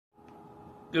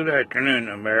Good afternoon,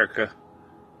 America.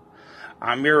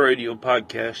 I'm your radio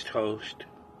podcast host,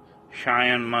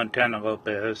 Cheyenne Montana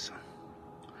Lopez.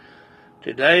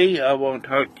 Today, I want to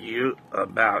talk to you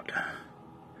about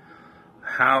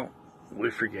how we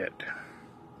forget.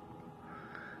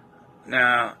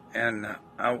 Now, and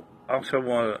I also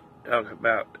want to talk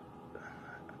about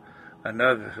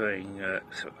another thing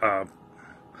that's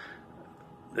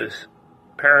this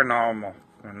paranormal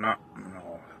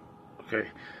phenomenon. Okay.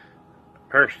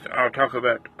 First, I'll talk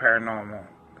about the paranormal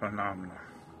phenomenon.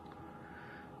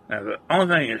 Now, the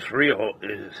only thing that's real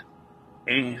is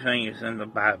anything that's in the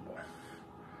Bible.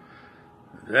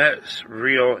 That's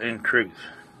real in truth.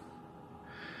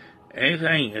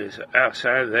 Anything is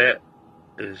outside of that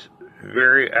is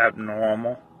very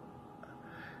abnormal,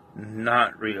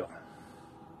 not real.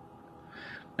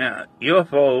 Now,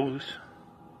 UFOs,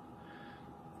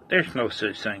 there's no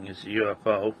such thing as a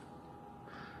UFO.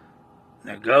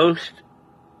 Now, ghosts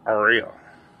are real.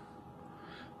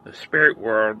 The spirit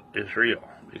world is real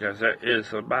because that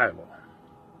is the Bible.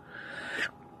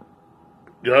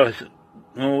 Because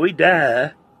when we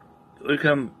die,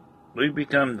 we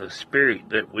become the spirit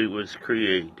that we was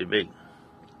created to be.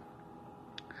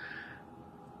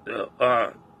 So,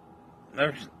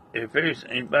 if there's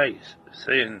anybody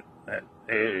saying that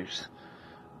there's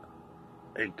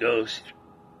a ghost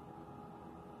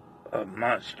of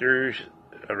monsters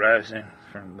arising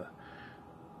from the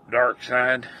dark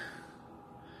side,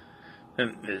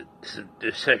 then it's a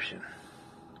deception.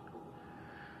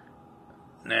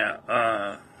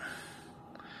 Now,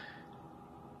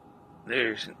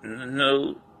 there's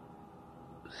no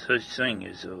such thing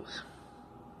as those.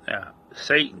 Now,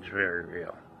 Satan's very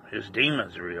real. His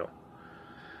demons are real.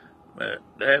 But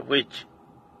that which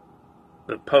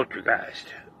the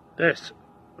poltergeist, that's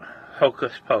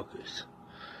hocus pocus.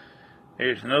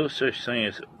 There's no such thing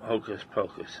as hocus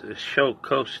pocus. This show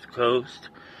Coast to Coast,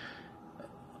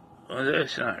 well,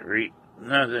 that's not real.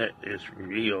 None of that is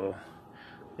real.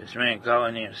 This man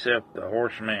calling himself the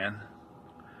Horseman,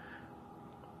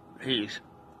 he's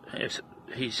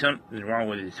something wrong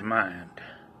with his mind.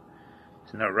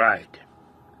 It's not right.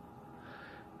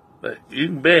 But you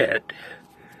can bet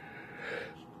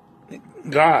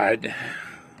God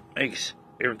makes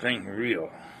everything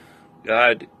real.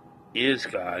 God is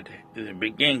God. In the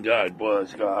beginning, God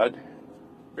was God.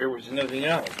 There was nothing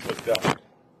else but God.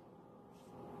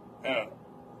 Now,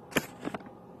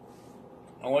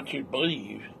 I want you to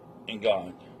believe in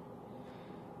God.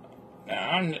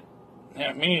 Now,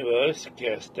 many of us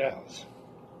cast doubts.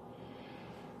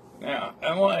 Now,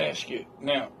 I want to ask you.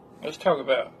 Now, let's talk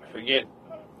about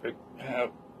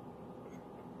how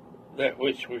that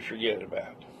which we forget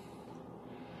about.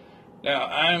 Now,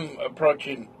 I'm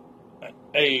approaching an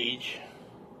age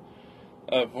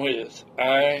of which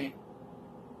I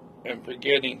am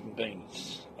forgetting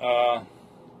things.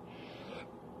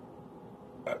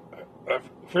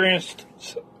 For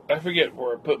instance, I forget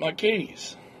where I put my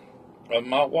keys of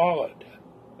my wallet.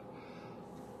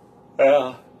 We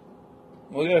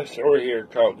got a store here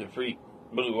called the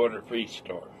Blue Water Free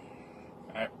Store.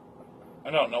 I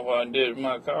don't know what I did with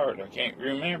my card. I can't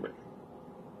remember.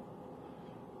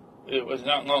 It was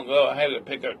not long ago I had a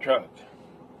pickup truck,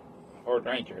 Ford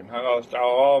Ranger, and I lost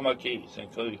all my keys,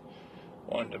 including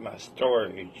one to my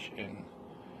storage and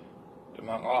to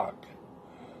my lock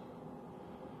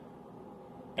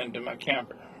and to my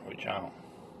camper, which I own.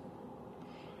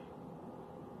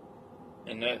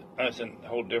 And that's a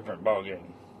whole different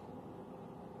ballgame.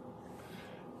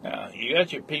 Now, you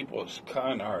got your people's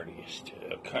con artists,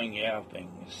 cutting you out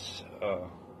things.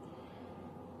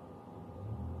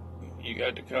 You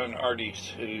got the con artists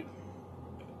who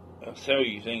sell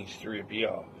you things to rip you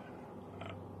off.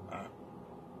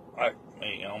 Like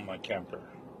me on my camper.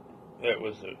 That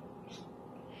was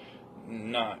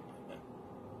not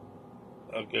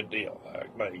a good deal I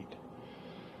made.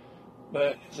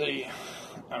 But, see,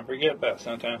 I forget about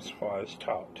sometimes what I was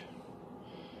taught.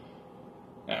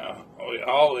 Now, we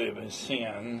all live in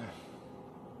sin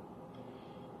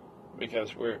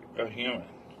because we're a human.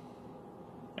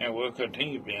 And we'll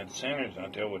continue being sinners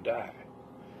until we die.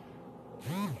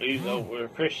 Even though we're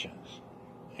Christians.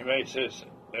 Anybody says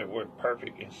that we're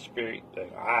perfect in spirit, they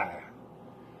lie.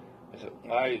 It's a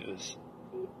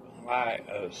lie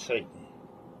of Satan.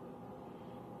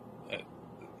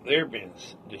 They're being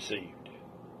deceived.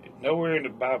 Nowhere in the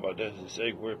Bible does it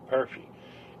say we're perfect.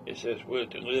 It says we're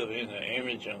to live in the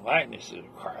image and likeness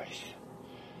of Christ.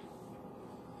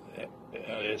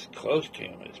 As close to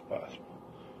Him as possible.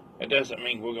 It doesn't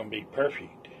mean we're going to be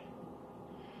perfect.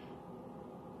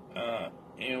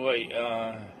 Anyway,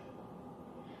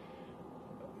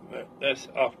 but that's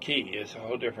off key. It's a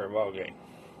whole different ballgame.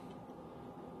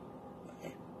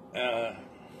 uh,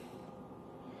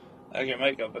 I can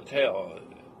make up a tale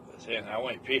saying I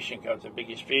went fishing, caught the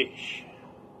biggest fish.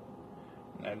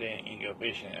 And I didn't go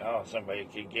fishing at all. Somebody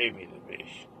gave me the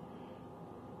fish.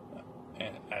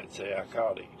 And I'd say I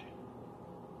caught it.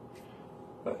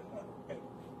 But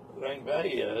the thing about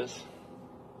it is,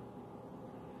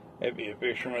 it'd be a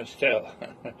fisherman's tale.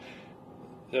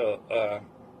 So,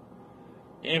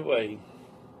 anyway,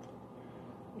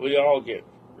 we all get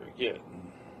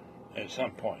forgetting at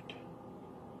some point.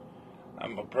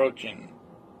 I'm approaching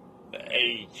the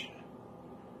age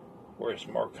where it's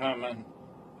more common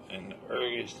in the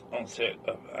earliest onset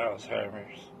of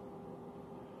Alzheimer's,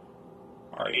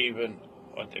 or even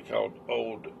what they call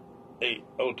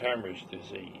old-timers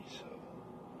disease,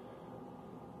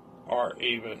 or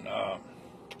even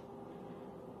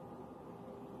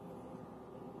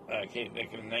I can't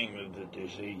think of the name of the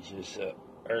disease. It's a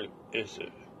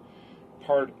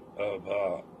part of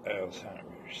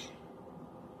Alzheimer's,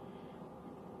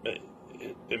 but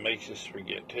it makes us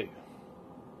forget too.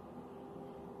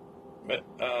 But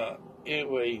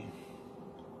anyway,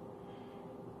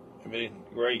 it'd been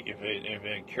great if it had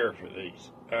been a cure for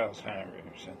these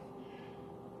Alzheimer's and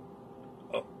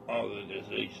all the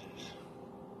diseases.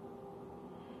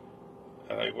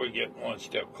 We're getting one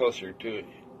step closer to it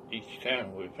each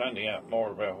time. We're finding out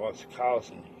more about what's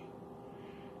causing it.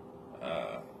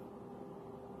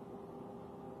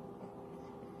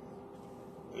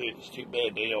 It's too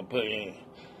bad they don't put any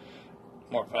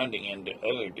more funding into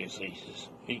other diseases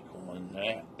equaling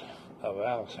that of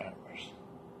Alzheimer's.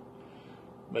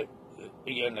 But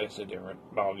again, that's a different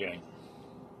ballgame.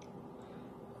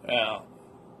 Now,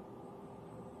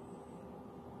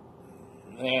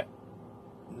 that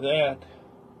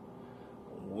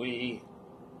we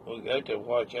got to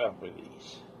watch out for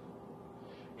these.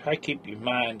 Try to keep your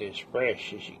mind as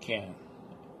fresh as you can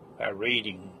by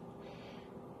reading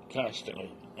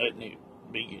constantly, letting it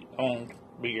be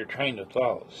your train of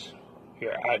thoughts,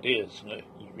 your ideas, let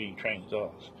you be your train of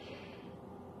thoughts.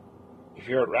 If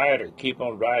you're a writer, keep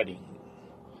on writing.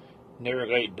 Never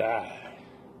let it die,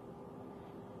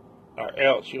 or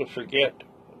else you'll forget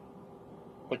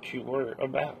what you were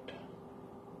about.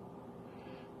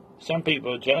 Some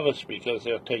people are jealous because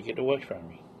they'll take it away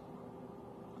from you.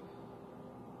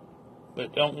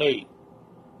 But don't let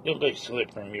it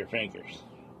slip from your fingers.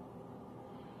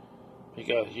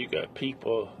 Because you got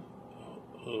people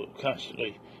who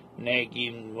constantly nag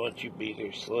you and want you to be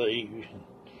their slave,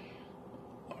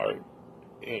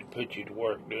 and put you to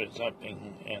work doing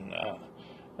something, and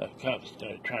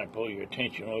constantly trying to pull your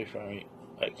attention away from you.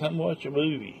 Like, come watch a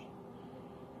movie.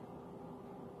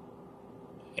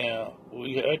 And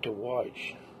we had to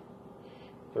watch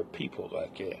for people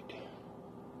like that.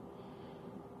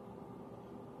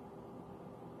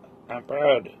 I'm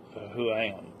proud of who I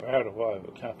am, proud of what I've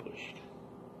accomplished.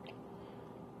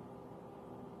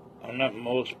 I'm not the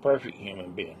most perfect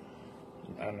human being.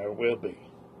 I never will be.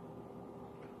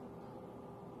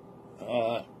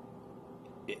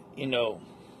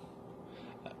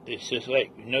 It's just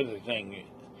like another thing.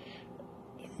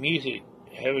 Music,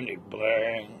 having it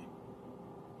blaring,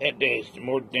 that does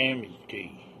more damage to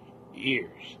your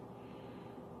ears.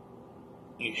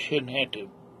 You shouldn't have to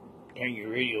turn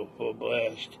your radio full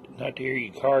blast, not to hear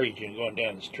your car engine going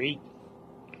down the street.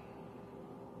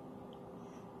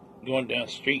 Going down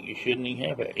the street, you shouldn't even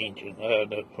have an engine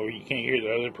loud enough where you can't hear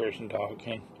the other person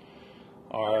talking,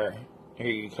 or hear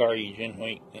your car engine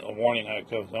when a warning light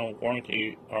comes on, warning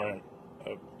you, or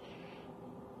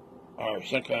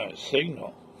some kind of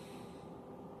signal.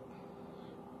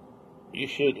 You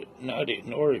should not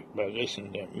ignore it by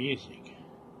listening to music.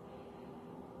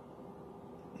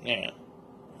 Now,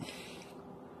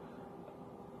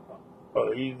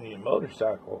 or even a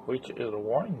motorcycle, which it'll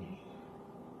warn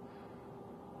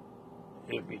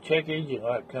you. If your check engine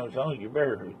light comes on, you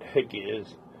better take it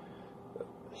as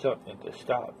something to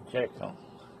stop and check on.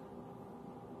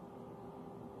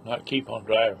 Not keep on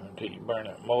driving until you burn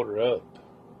that motor up.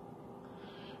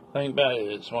 The thing about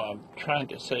it is, what I'm trying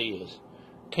to say is,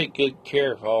 take good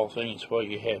care of all things while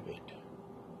you have it.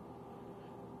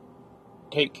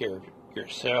 Take care of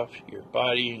yourself, your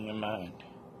body, and your mind.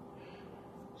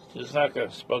 Just like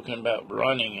I've spoken about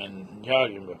running and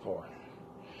jogging before.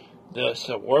 That's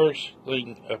the worst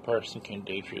thing a person can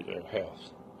do for their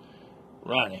health.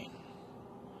 Running.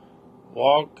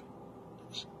 Walk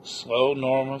slow,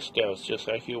 normal steps, just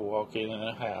like you're walking in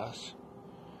a house.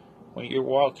 When you're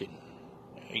walking,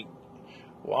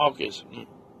 walk as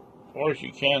far as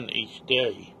you can each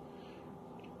day,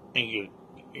 and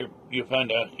you'll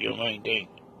find out you'll maintain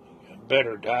a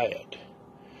better diet.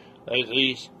 At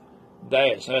least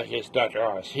diets such as Dr.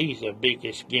 Oz. He's the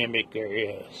biggest gimmick there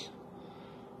is.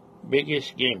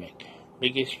 Biggest gimmick.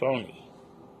 Biggest phony.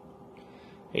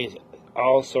 He's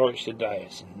all sorts of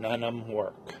diets, and none of them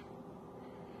work.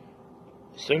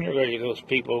 Sooner or later, those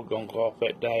people are going to go off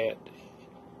that diet,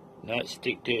 not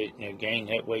stick to it, and they'll gain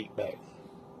that weight back.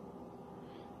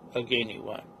 They'll gain it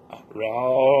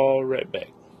all right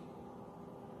back.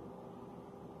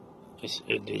 It's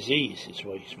a disease is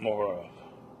what it's more of.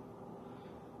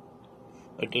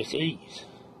 A disease.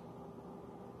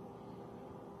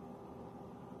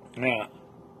 Now,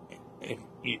 if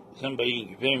somebody in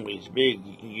your family is big,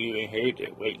 you inherit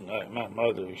that weight. Like my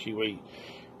mother, she weighed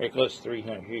close to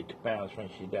 350 pounds when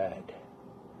she died.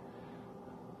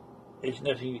 There's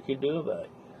nothing you can do about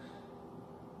it.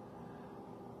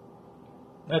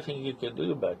 Nothing you can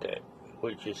do about that,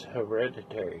 which is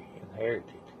hereditary,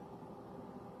 inherited.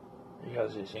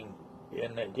 Because it's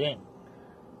in that gene.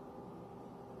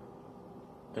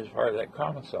 It's part of that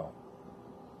chromosome.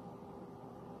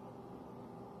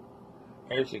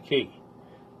 Here's the key.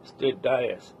 Instead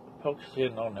diets, focus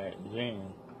in on that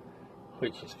gene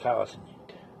which is causing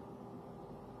it.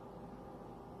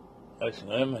 Let's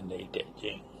eliminate that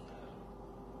gene.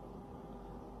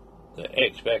 The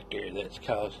X factor that's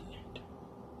causing it.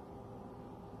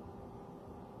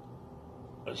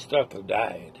 Let's stop the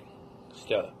diet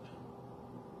stuff.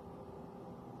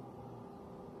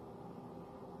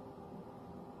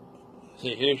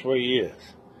 See, here's where he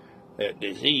is. That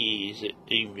disease, that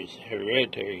even is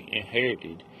hereditary,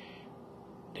 inherited,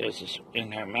 does us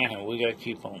in our mind. We gotta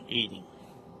keep on eating.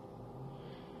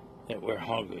 That we're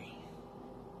hungry.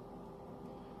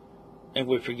 And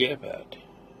we forget about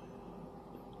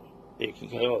it. It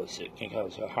can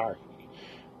cause a heart.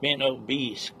 Being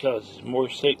obese causes more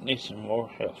sickness and more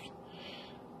health.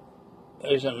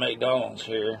 There's a McDonald's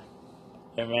here.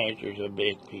 Their managers are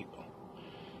big people.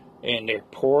 And they're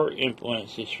poor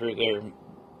influences for their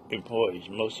employees.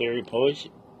 Most of their employees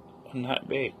are not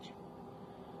big.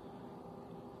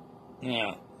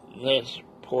 Now, that's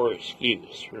poor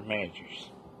excuse for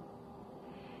managers.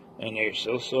 And they're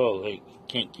so slow they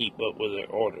can't keep up with their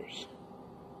orders.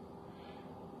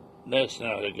 That's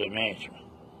not a good management.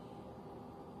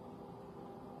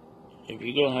 If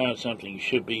you're going to have something, you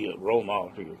should be a role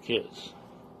model for your kids.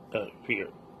 The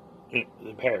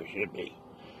parents should be.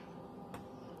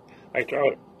 I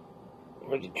thought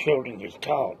what the children is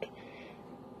taught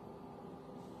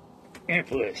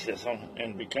influences them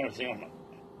and becomes them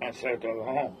outside of the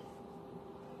home.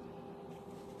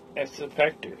 That's the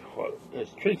factor,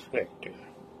 that's truth factor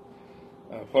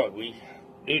of what we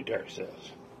do to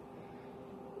ourselves.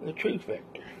 The truth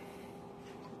factor.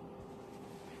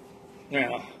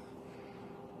 Now,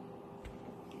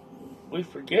 we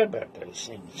forget about those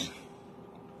things.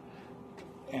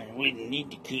 And we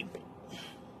need to keep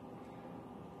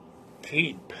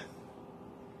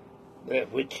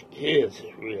that which is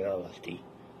reality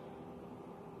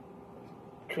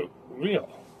real.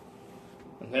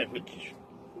 And that which is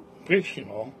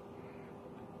fictional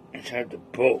inside the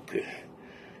bulk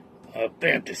of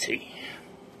fantasy.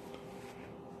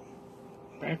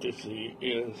 Fantasy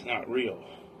is not real.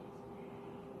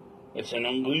 It's an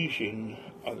illusion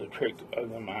of the trick of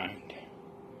the mind.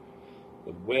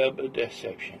 The web of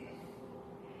deception.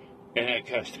 And that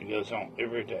constantly goes on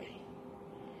every day.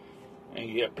 And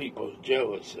yet people are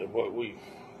jealous of what we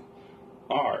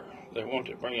are. They want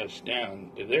to bring us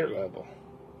down to their level.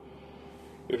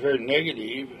 If they're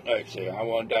negative, like say, I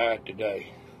want to die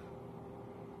today,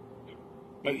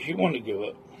 makes you want to give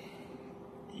up.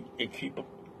 And keep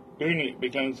doing it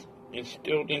becomes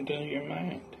instilled into your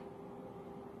mind.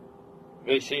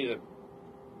 They see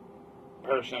the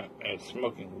person as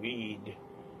smoking weed,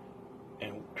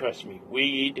 and trust me,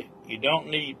 weed, you don't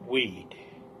need weed.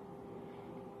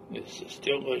 It's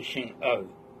distillation of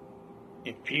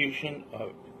infusion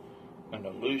of an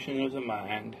illusion of the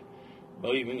mind,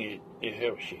 believing it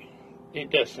helps you. It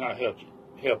does not help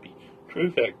you. True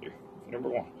factor, number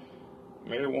one.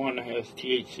 Marijuana has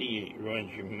THC. It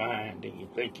ruins your mind and your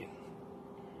thinking.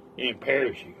 It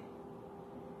impairs you.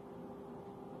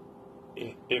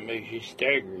 It makes you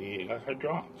stagger like a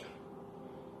drunk.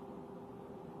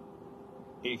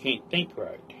 You can't think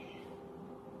right.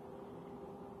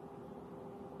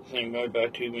 Same way by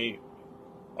too many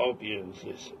opiates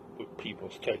is what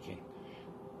people's taking.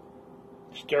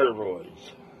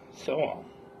 Steroids, so on.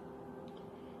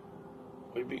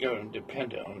 We become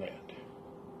dependent on that.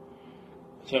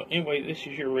 So anyway, this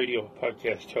is your radio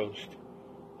podcast host,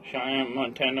 Cheyenne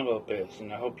Montana Lopez,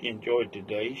 and I hope you enjoyed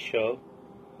today's show.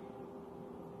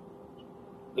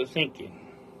 The thinking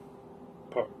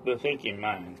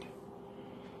mind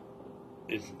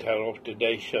is entitled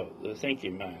Today's Show, The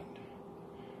Thinking Mind,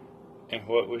 and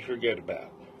What We Forget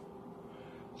About.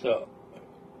 So,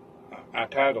 I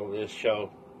titled this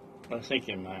show, The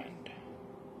Thinking Mind.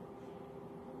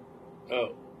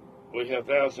 We have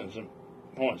thousands of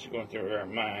points going through our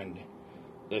mind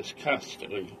that is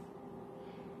constantly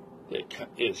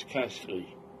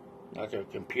like a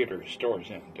computer stores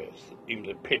into us. Even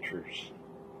the pictures,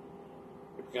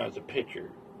 it becomes a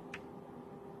picture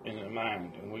in the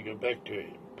mind, and we go back to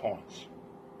it points.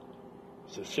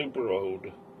 It's a super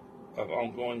load of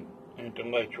ongoing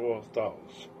intellectual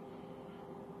thoughts.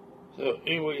 So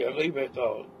anyway, I leave that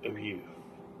thought of you.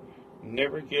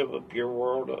 Never give up your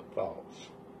world of thoughts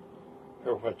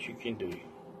or what you can do.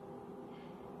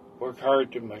 Work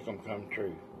hard to make them come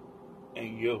true,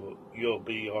 and you'll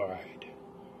be all right.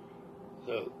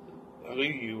 So I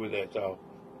leave you with that thought,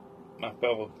 my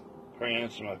fellow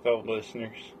friends and my fellow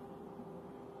listeners.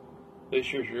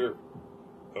 This is your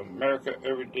America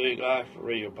Everyday Life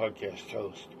Radio podcast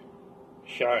host,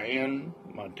 Cheyenne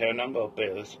Montana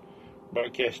Lopez,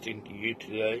 broadcasting to you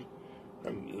today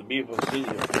from the beautiful city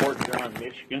of Fort John,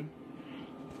 Michigan,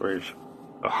 where it's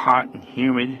hot and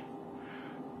humid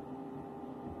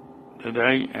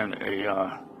today, and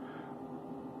a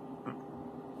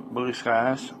blue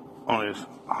skies on this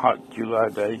hot July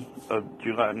day of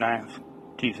July 9th,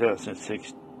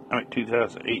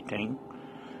 2018.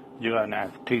 July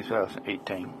 9th,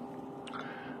 2018.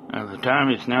 And the time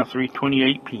is now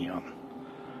 3:28 p.m.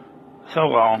 So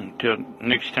long till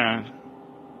next time,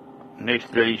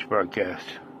 next day's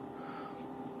broadcast.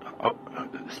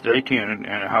 Stay tuned,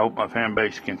 and I hope my fan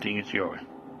base continues to join.